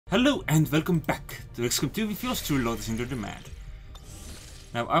Hello and welcome back to XCOM 2 with yours truly, Lotus Indoril Mad.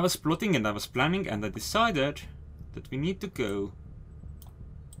 Now I was plotting and I was planning and I decided that we need to go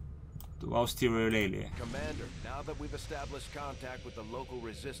to Australia. Commander, now that we've established contact with the local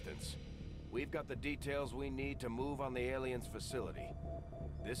resistance, we've got the details we need to move on the aliens' facility.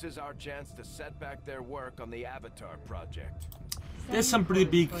 This is our chance to set back their work on the Avatar project. There's some pretty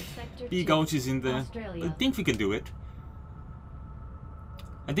big ouches in there. I think we can do it.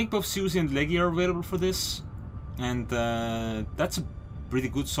 I think both Susie and Leggy are available for this, and that's a pretty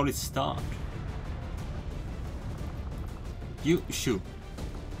good solid start. You shoot.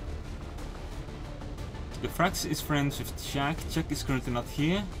 The Frax is friends with Jack. Jack is currently not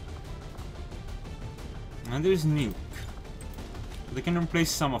here. And there's Nuke. They can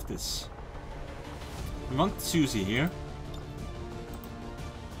replace some of this. We want Susie here.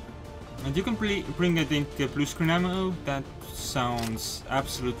 And you can bring, I think, blue screen ammo. That sounds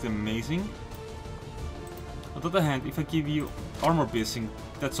absolutely amazing. On the other hand, if I give you armor piercing,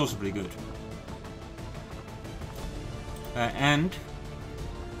 that's also pretty good. And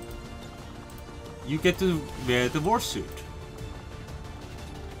you get to wear the war suit.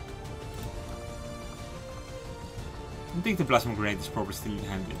 I think the plasma grenade is probably still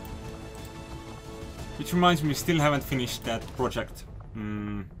handy. Which reminds me, we still haven't finished that project.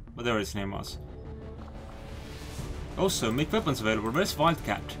 Whatever its name was. Also, make weapons available. Where's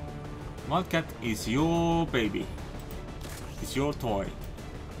Wildcat? Wildcat is your baby. It's your toy.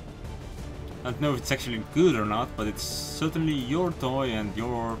 I don't know if it's actually good or not, but it's certainly your toy and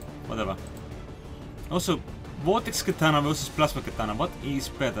your whatever. Also, Vortex Katana versus Plasma Katana. What is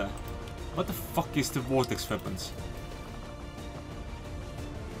better? What the fuck is the Vortex weapons?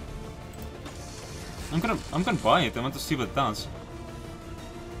 I'm gonna buy it. I want to see what it does.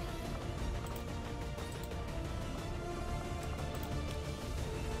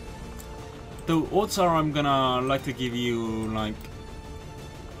 Though odds are I'm gonna likely give you like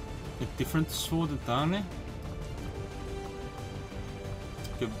a different sword entirely.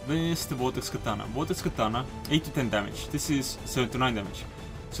 Okay, where's the Vortex Katana? Vortex Katana, 8 to 10 damage. This is 7 to 9 damage.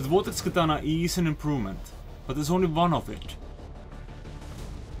 So the Vortex Katana is an improvement, but there's only one of it.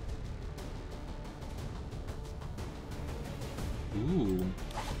 Ooh.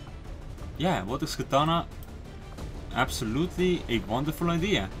 Yeah, Vortex Katana, absolutely a wonderful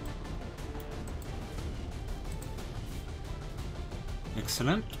idea.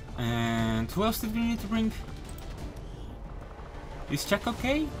 Excellent. And who else did we need to bring? Is Jack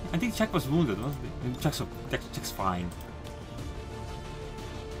okay? I think Jack was wounded, wasn't he? Jack's fine.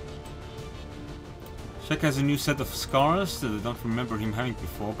 Jack has a new set of scars that I don't remember him having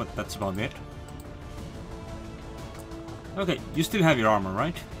before, but that's about it. Okay, you still have your armor,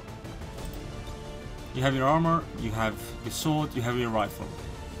 right? You have your armor, you have your sword, you have your rifle.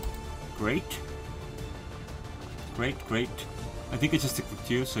 Great. Great, great. I think I just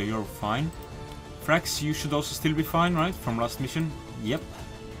equipped you, so you're fine. Frax, you should also still be fine, right? From last mission? Yep.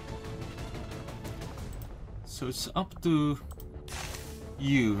 So it's up to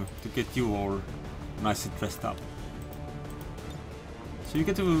you to get you all nicely dressed up. So you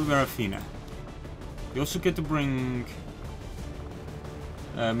get to wear Athena. You also get to bring...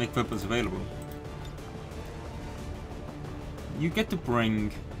 make weapons available. You get to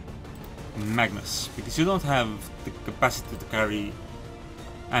bring Magnus, because you don't have the capacity to carry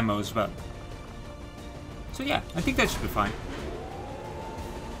ammo as well. So yeah, I think that should be fine.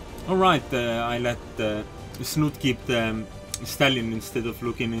 Alright, I let Snoot keep the stallion instead of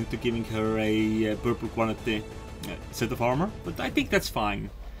looking into giving her a purple quality set of armor, but I think that's fine.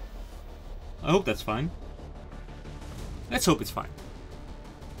 I hope that's fine. Let's hope it's fine.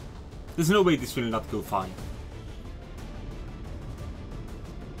 There's no way this will not go fine.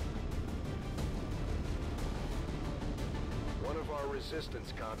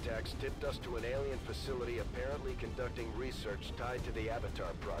 Resistance contacts tipped us to an alien facility apparently conducting research tied to the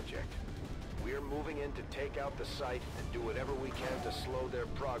Avatar project. We're moving in to take out the site and do whatever we can to slow their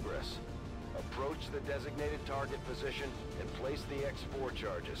progress. Approach the designated target position and place the X4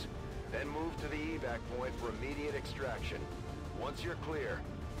 charges. Then move to the evac point for immediate extraction. Once you're clear,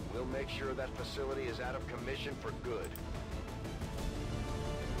 we'll make sure that facility is out of commission for good.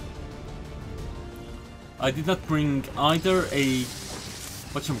 I did not bring either a...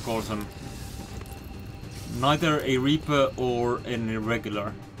 whatchamacalls'em, neither a Reaper or an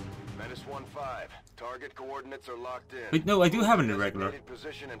Irregular. Menace 1-5. Target coordinates are locked in. Wait, no, I do have an Irregular.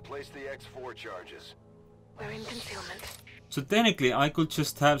 Position and place the X4 charges. We're in concealment. So technically, I could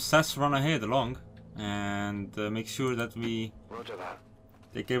just have Sass run ahead along and make sure that we Roger that.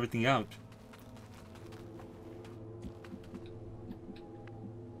 take everything out.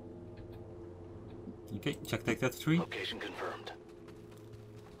 Okay, check take that tree. Location confirmed.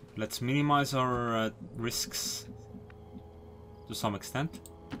 Let's minimize our risks to some extent.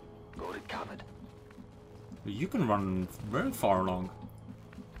 Got it covered. You can run very far along.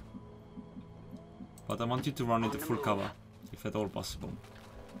 But I want you to run into full cover, if at all possible.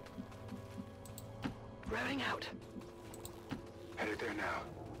 Revving out. Headed there now.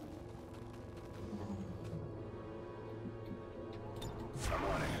 I'm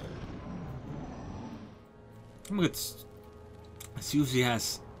on it. Oh my god, Susie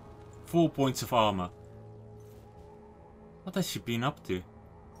has 4 points of armor. What has she been up to?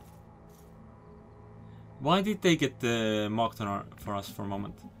 Why did they get marked on for us for a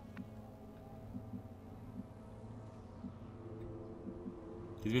moment?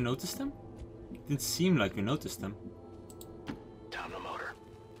 Did we notice them? It didn't seem like we noticed them. Down the motor.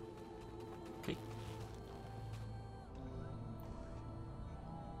 Okay.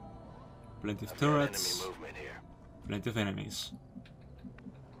 Plenty of turrets. Enemy movement here. Plenty of enemies.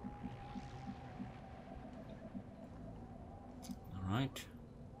 Alright.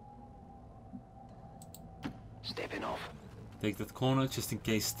 Stepping off. Take that corner just in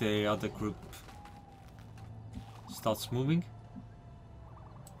case the other group starts moving.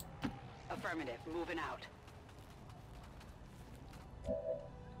 Affirmative. Moving out.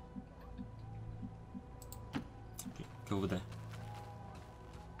 Okay, go over there.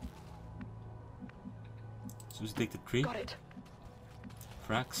 Susie, take the tree. Got it.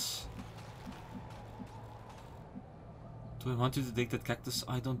 Frax. Do I want you to take that cactus?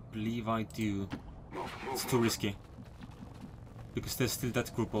 I don't believe I do. It's too risky. Because there's still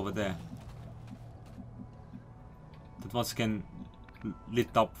that group over there. That once again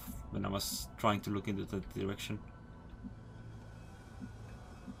lit up when I was trying to look into that direction.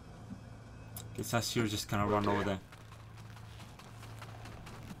 Guess as you're just gonna run over there.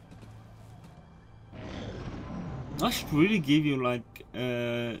 I should really give you like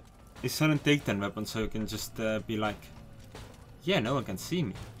a sudden takedown weapon so you can just be like, yeah, no one can see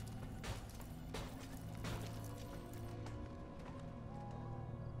me.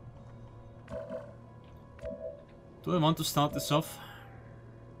 Do I want to start this off?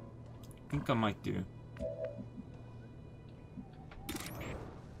 I think I might do.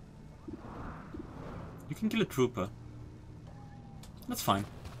 You can kill a trooper. That's fine.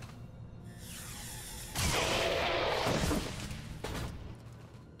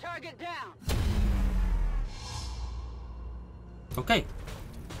 Target down. Okay.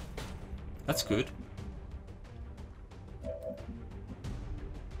 That's good.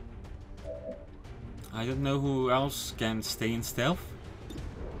 I don't know who else can stay in stealth.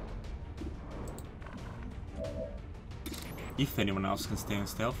 If anyone else can stay in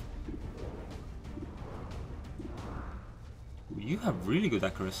stealth. You have really good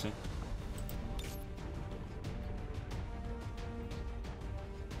accuracy.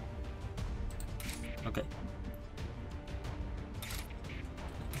 Okay.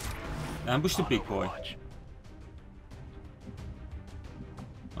 Ambush the big boy.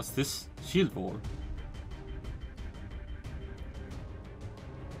 What's this? Shield wall.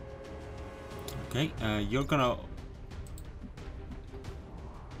 Okay, you're gonna...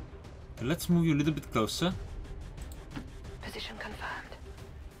 Let's move you a little bit closer. Position confirmed.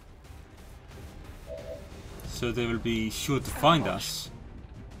 So they will be sure to find us.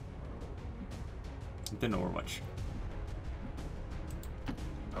 And then Overwatch.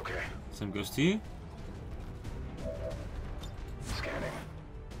 Okay. Same goes to you. Scanning.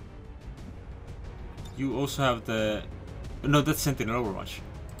 You also have the... No, that's Sentinel Overwatch.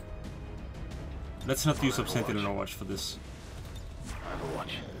 Let's not use up Sentinel Overwatch for this.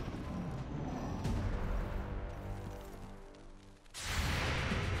 Overwatch.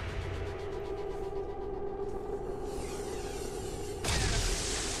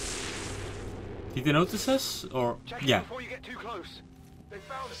 Did they notice us? Or... Check yeah. before you get too close. They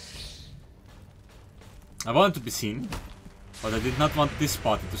found us. I wanted to be seen. But I did not want this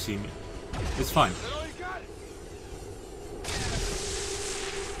party to see me. It's fine. Oh, you got it.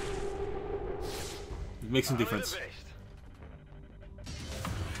 It makes some difference.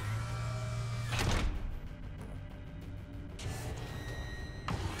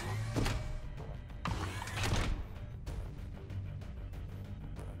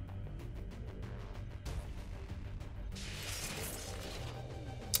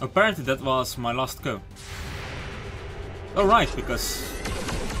 Apparently that was my last go. Oh right, because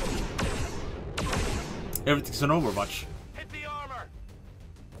everything's on Overwatch. Hit the armor.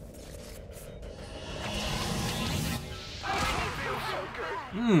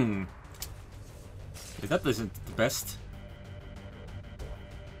 Yeah, that isn't the best.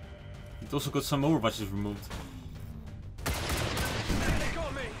 It also got some overwatches removed.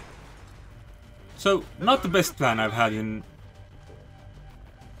 So, not the best plan I've had in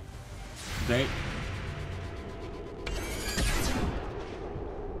today.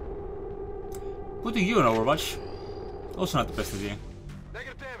 Putting you in Overwatch, also not the best idea.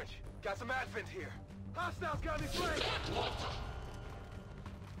 Negative damage. Got some advent here. Hostiles got me flanked.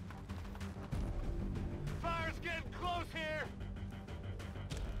 Fire's getting close here.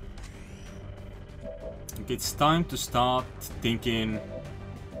 Okay, it's time to start thinking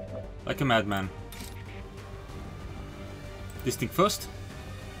like a madman. This thing first.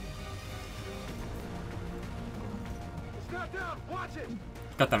 It's not down. Watch it.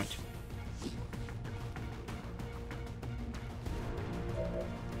 God damn it.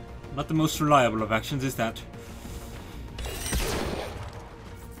 Not the most reliable of actions, is that?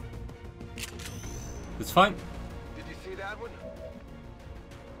 That's fine. Did you see that one?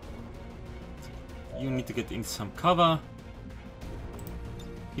 You need to get in some cover.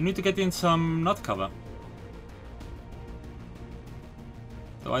 You need to get in some not cover.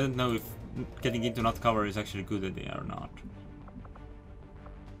 Though I don't know if getting into not cover is actually a good idea or not.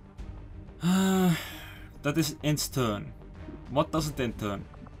 That is ends turn. What doesn't end turn?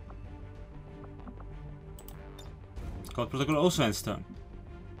 Scout protocol also ends turn.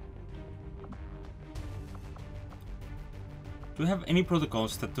 Do we have any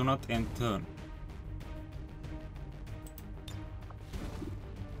protocols that do not end turn?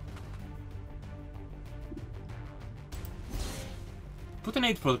 Put an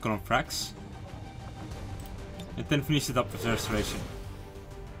 8 protocol on Frax. And then finish it up with restoration.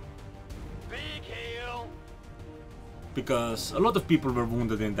 Big heal. Because a lot of people were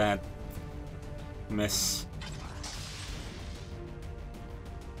wounded in that mess.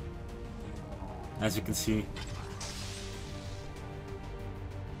 As you can see.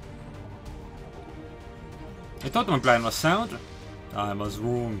 I thought my plan was sound. I was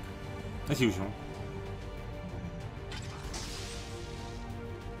wrong. As usual.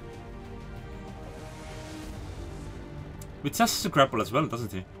 With Sass is a grapple as well,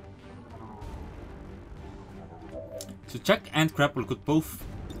 doesn't he? So Jack and grapple could both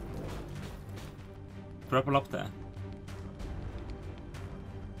grapple up there.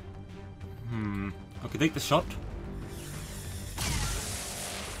 Okay, take the shot.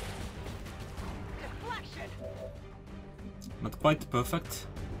 Not quite perfect.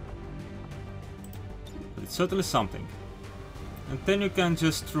 But it's certainly something. And then you can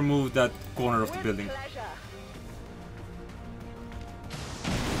just remove that corner of the building.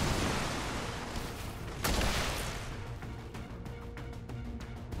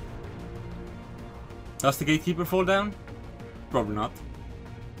 Does the gatekeeper fall down? Probably not.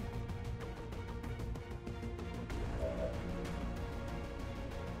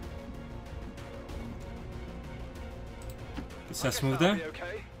 Let's move there.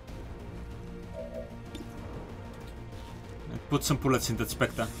 And put some bullets in that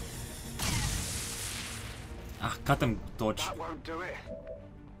Spectre. Ah, cut them, dodge. That won't do it.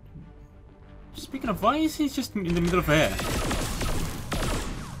 Speaking of, why is he just in the middle of air?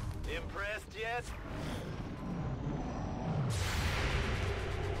 Impressed yet?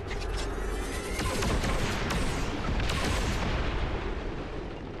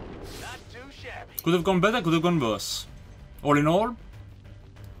 Not too shabby. Could have gone better, could have gone worse. All in all,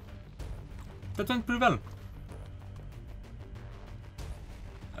 that went pretty well.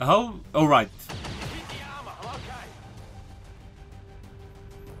 How? Oh, right. Keep the armor, okay.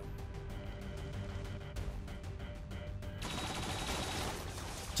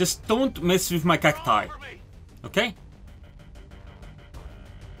 Just don't mess with my cacti, okay?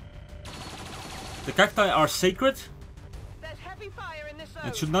 The cacti are sacred There's heavy fire in this zone.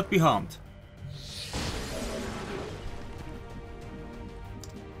 and should not be harmed.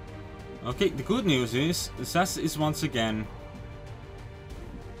 Okay, the good news is Sass is once again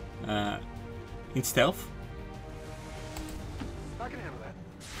in stealth. I can handle that.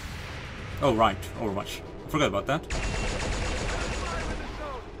 Oh right, Overwatch. I forgot about that.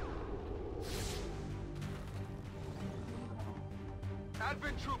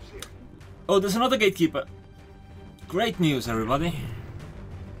 Advent troops here. Oh, there's another gatekeeper. Great news, everybody.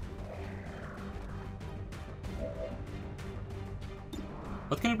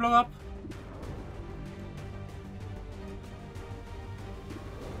 What can you blow up?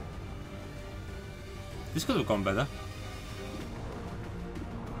 This could have gone better.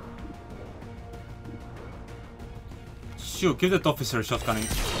 Sure, give that officer a shotgunning.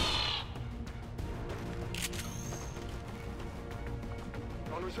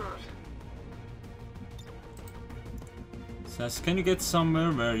 On reserves. Guys, can you get somewhere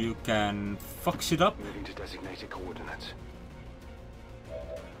where you can fuck shit up? Moving to designated coordinates.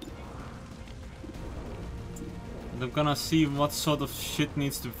 And I'm gonna see what sort of shit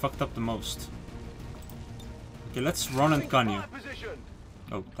needs to be fucked up the most. Okay, let's run and gun you.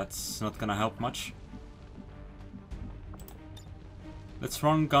 Oh, that's not gonna help much. Let's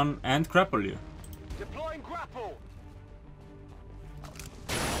run, gun, and grapple you. Deploying grapple.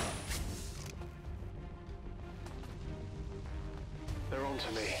 They're on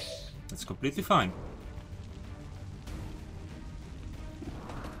to me. That's completely fine.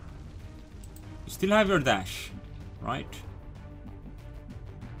 You still have your dash, right?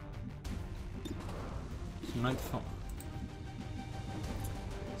 So 94.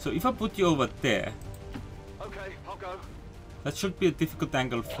 So if I put you over there, Okay, I'll go. that should be a difficult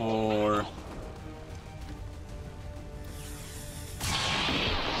angle for...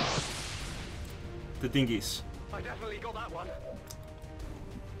 the dinghies. I definitely got that one.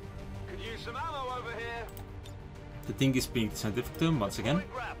 Could use some ammo over here. The dinghies being the scientific term once again,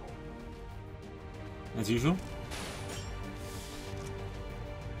 Deploying grapple. as usual.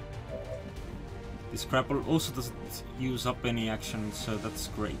 This grapple also doesn't use up any action, so that's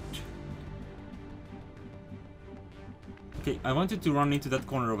great. Okay, I want you to run into that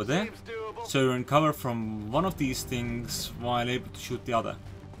corner over there, Seems doable. so you're in cover from one of these things while able to shoot the other.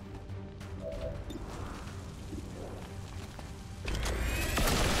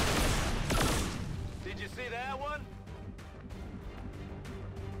 Did you see that one?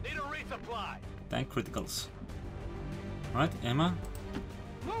 Need a resupply. Tank criticals. Right, Emma,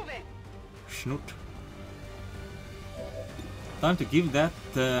 Move it. Schnut. Time to give that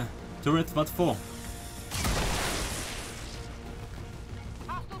turret what for.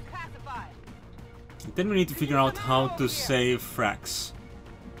 Hostiles classified. Then we need to figure out how to save frags.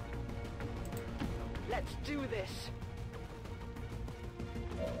 Let's do this.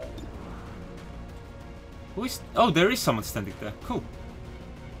 Who is... Oh, there is someone standing there. Cool.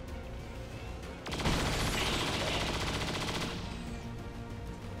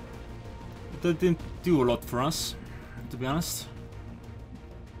 That didn't do a lot for us, to be honest.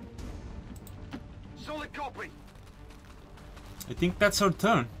 Solid copy. I think that's our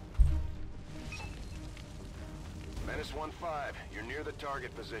turn. Menace 1-5, you're near the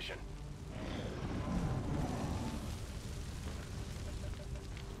target position.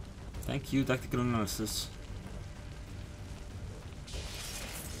 Thank you, tactical analysis.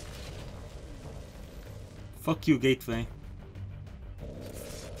 Fuck you, gateway.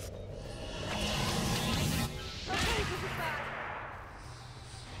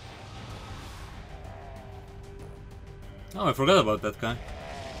 Oh, I forgot about that guy.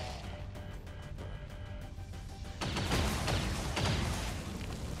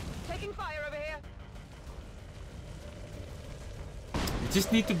 Taking fire over here. You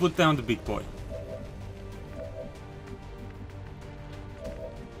just need to put down the big boy.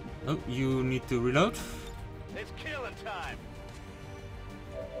 Oh, you need to reload. It's killing time.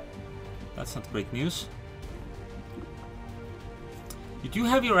 That's not great news. You do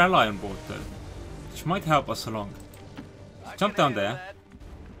have your ally on board though, which might help us along. Jump down there.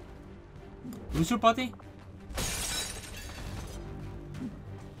 Who's your buddy?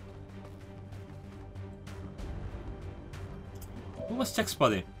 Who was Jack's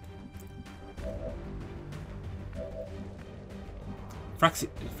buddy?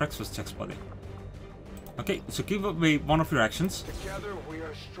 Frax was Jack's buddy. Okay, so give away one of your actions. Together we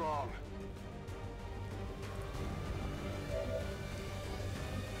are strong.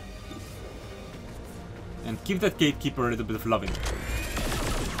 And give that gatekeeper a little bit of loving.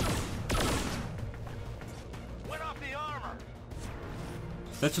 Went off the armor.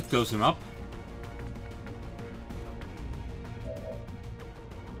 That should close him up.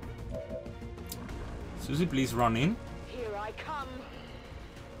 Susie, please run in. Here I come.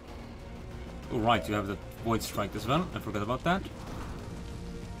 Oh right, you have the Void Strike as well. I forgot about that.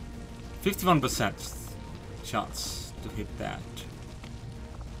 51% chance to hit that.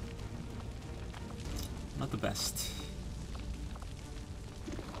 Not the best.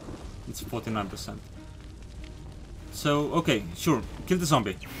 It's 49%. So, okay, sure. Kill the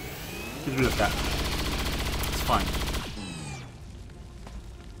zombie. Get rid of that. It's fine.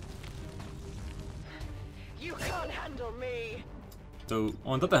 You can't handle me. So,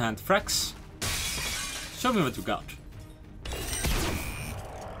 on the other hand, Frax, show me what you got.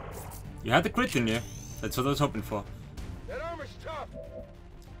 You had the crit in you. That's what I was hoping for. That armor's tough.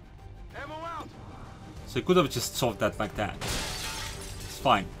 Ammo out. So you could have just solved that like that. It's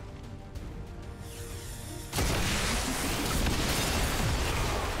fine.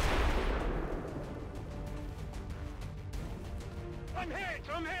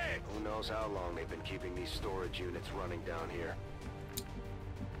 Who knows how long they've been keeping these storage units running down here.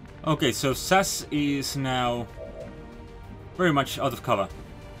 Okay, so Sass is now very much out of cover.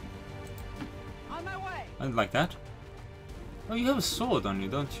 On my way. I didn't like that. Oh, you have a sword on you,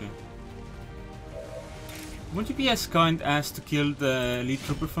 don't you? Would you be as kind as to kill the lead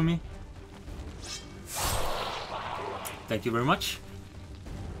trooper for me? Thank you very much.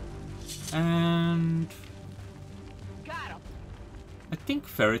 And Got him. I think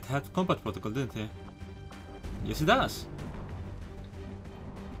Ferret had combat protocol, didn't he? Yes, he does.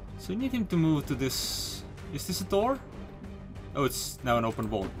 So you need him to move to this. Is this a door? Oh, it's now an open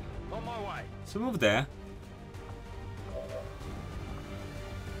wall. On my way. So move there.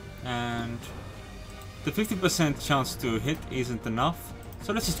 And the 50% chance to hit isn't enough.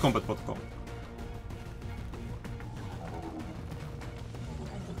 So let's just combat protocol.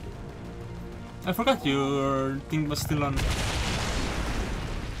 I forgot your thing was still on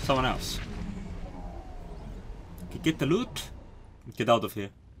someone else. Okay, get the loot. Get out of here.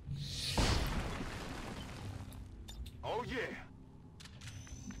 Oh yeah.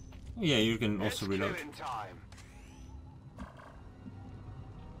 Oh, yeah, you can also reload. Time.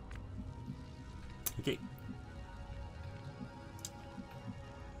 Okay.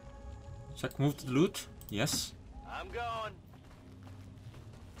 Check, move to the loot. Yes. I'm going.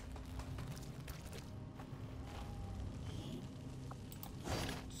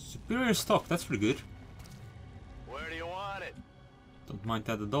 Superior stock, that's pretty good. Where do you want it? Don't mind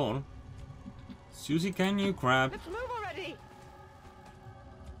that at all. Susie, can you grab? Let's move already.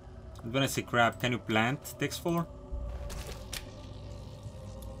 When I say grab, can you plant X4?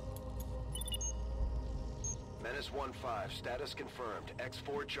 Menace 1-5, status confirmed.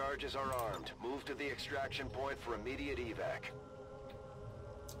 X4 charges are armed. Move to the extraction point for immediate evac.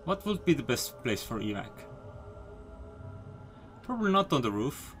 What would be the best place for evac? Probably not on the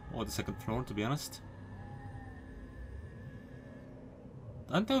roof or the second floor, to be honest.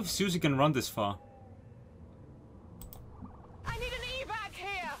 I don't know if Susie can run this far. I need an evac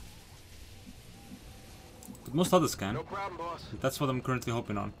here. But most others can. No problem, boss. That's what I'm currently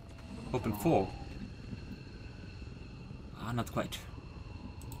hoping on. Hoping for. Ah, not quite.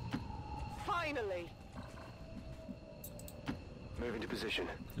 Finally. Moving to position.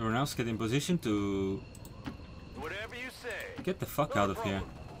 Everyone else get in position to Whatever you say. get the fuck out of here.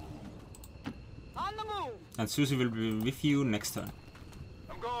 On the move. And Susie will be with you next turn.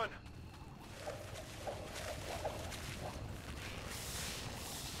 I'm going.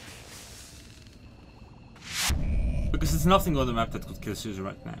 Because there's nothing on the map that could kill Susie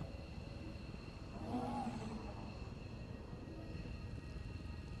right now.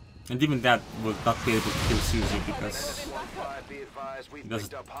 And even that will not be able to kill Susie because it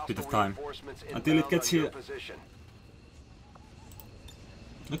does a bit of time until it gets here.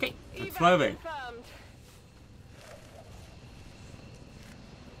 Okay, let's fly away. Confirmed.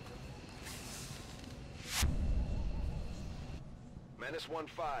 Menace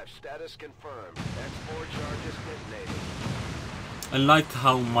 1-5, status confirmed. X4 charges detonated. I liked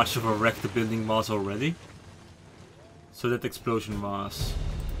how much of a wreck the building was already. So that explosion was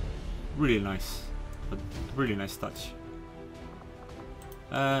really nice. A really nice touch.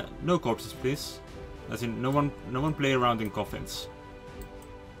 No corpses, please. As in, no one play around in coffins.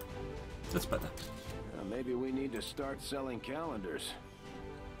 That's better. Maybe we need to start selling calendars.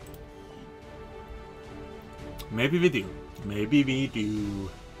 Maybe we do. Maybe we do.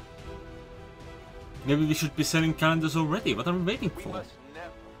 Maybe we should be selling calendars already. What are we waiting We for? must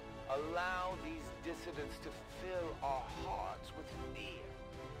never allow these dissidents to fill our hearts with fear.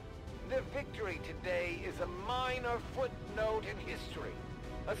 Their victory today is a minor footnote in history.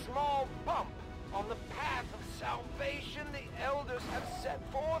 A small bump on the path of salvation the elders have set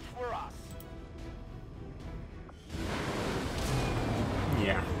forth for us.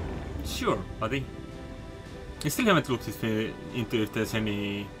 Yeah. Sure, buddy. I still haven't looked into if there's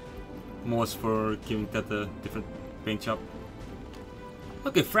any mods for giving that a different paint job.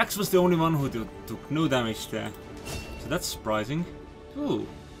 Okay, Frax was the only one who took no damage there. So that's surprising. Ooh.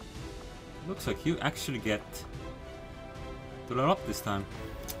 Looks like you actually get to level up this time.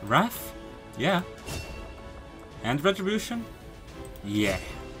 Wrath? Yeah. And Retribution? Yeah.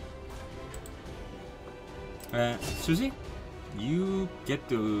 Susie? You get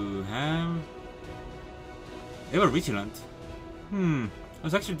to have... Ever Vigilant? I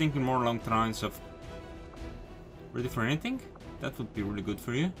was actually thinking more along the lines of... Ready for anything? That would be really good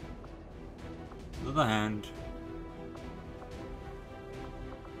for you. On the other hand...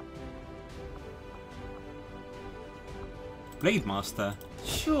 Blade Master?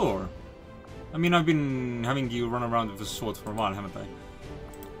 Sure! I mean, I've been having you run around with a sword for a while, haven't I?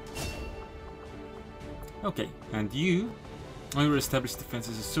 Okay, and you, your established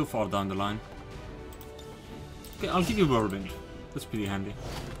defenses is so far down the line. Okay, I'll give you whirlwind. That's pretty handy.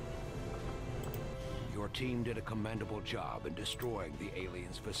 Your team did a commendable job in destroying the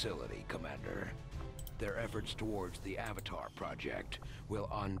aliens' facility, Commander. Their efforts towards the Avatar project will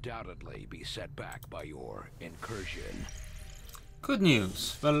undoubtedly be set back by your incursion. Good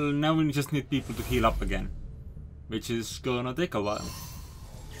news. Well, now we just need people to heal up again, which is gonna take a while.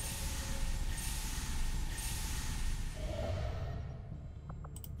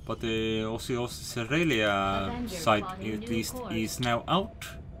 But the Australia site at least is now out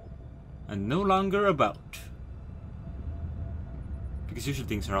and no longer about. Because usually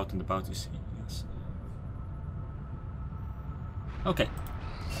things are out and about, you see. Yes. Okay.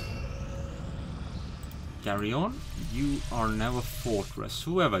 Carry on. You are now a fortress.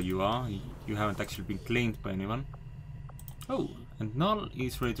 Whoever you are, you haven't actually been claimed by anyone. Oh, and Null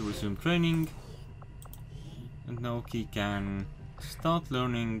is ready to resume training. And Naoki can start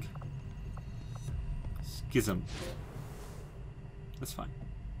learning Schism. That's fine.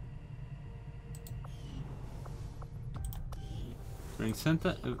 Training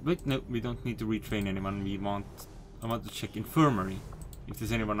center. Wait, no, we don't need to retrain anyone. I want to check infirmary. If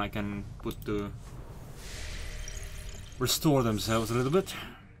there's anyone I can put to restore themselves a little bit.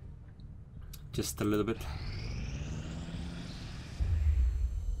 Just a little bit.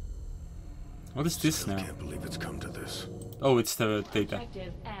 What is this now? I can't believe it's come to this. Oh, it's the data.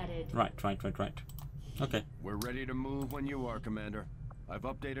 Objective added. Right. Okay. We're ready to move when you are, Commander. I've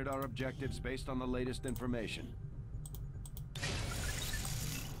updated our objectives based on the latest information.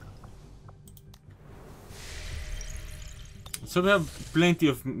 So we have plenty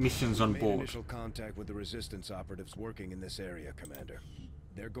of missions on Made board. initial contact with the Resistance operatives working in this area, Commander.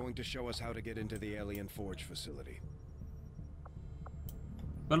 They're going to show us how to get into the Alien Forge facility.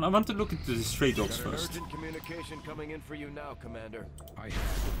 Well, I want to look into the stray dogs Got an first. urgent communication coming in for you now, Commander. I had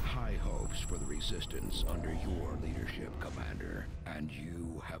high hopes for the Resistance under your leadership, Commander, and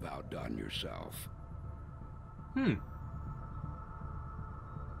you have outdone yourself.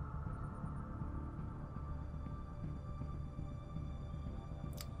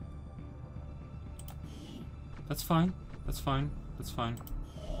 That's fine. That's fine. That's fine.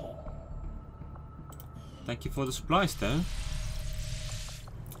 Thank you for the supplies, though.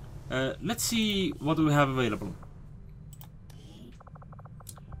 Let's see what we have available.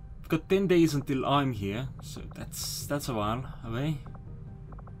 We've got 10 days until I'm here, so that's a while away.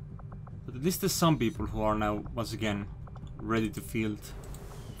 But at least there's some people who are now once again ready to field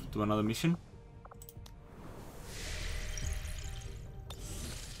to another mission.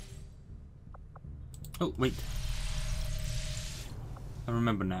 Oh wait, I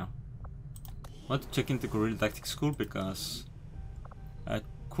remember now. I want to check into Guerrilla Tactics School because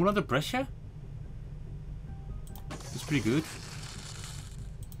cool under pressure? It's pretty good.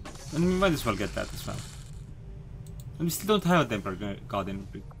 And we might as well get that as well. And we still don't have a Templar Guardian.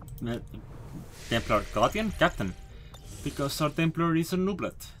 Templar Guardian? Captain. Because our Templar is a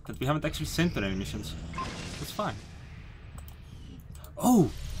nooblet that we haven't actually sent on any missions. That's fine. Oh!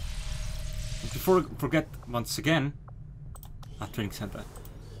 Before I forget once again. Training center.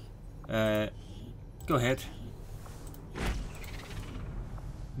 Go ahead.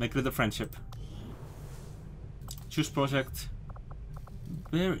 Make it a friendship. Choose project.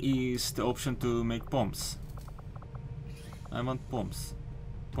 Where is the option to make bombs? I want bombs.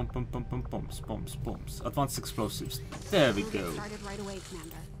 Bombs. Advanced explosives. There we go. Right away,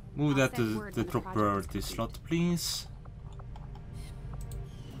 Commander. Move that to the top priority slot, please.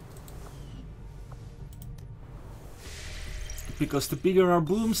 Because the bigger our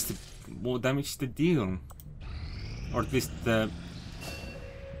booms, the more damage they deal. Or at least the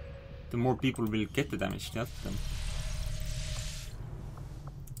more people will get the damage to them.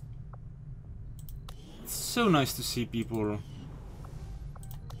 It's so nice to see people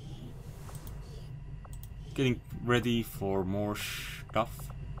getting ready for more stuff.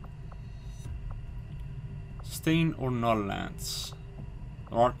 Stain or Null Lance.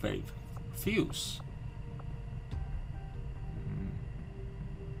 Arc Wave. Fuse.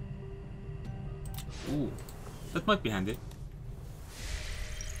 Ooh, that might be handy.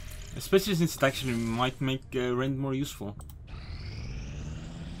 Especially since it actually might make Rend more useful.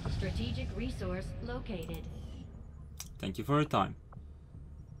 Strategic resource located. Thank you for your time.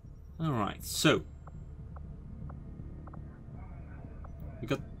 Alright, so we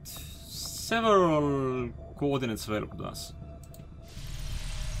got several coordinates available to us.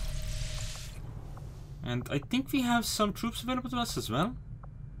 And I think we have some troops available to us as well.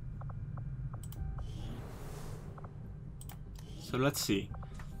 So let's see.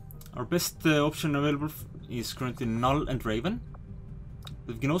 Our best option available is currently Null and Raven.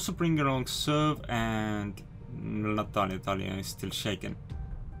 But we can also bring along Serve and... not Talia. Talia is still shaken.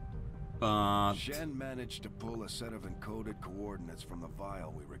 But... Shen managed to pull a set of encoded coordinates from the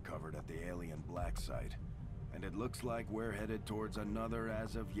vial we recovered at the alien black site. And it looks like we're headed towards another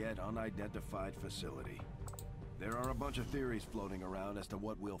as of yet unidentified facility. There are a bunch of theories floating around as to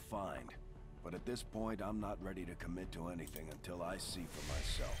what we'll find. But at this point, I'm not ready to commit to anything until I see for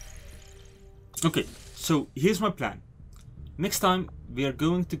myself. Okay, so here's my plan. Next time we are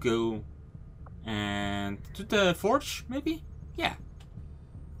going to go and to the forge, maybe? Yeah,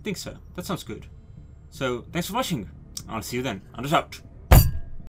 think so. That sounds good. So thanks for watching. I'll see you then. Anders out.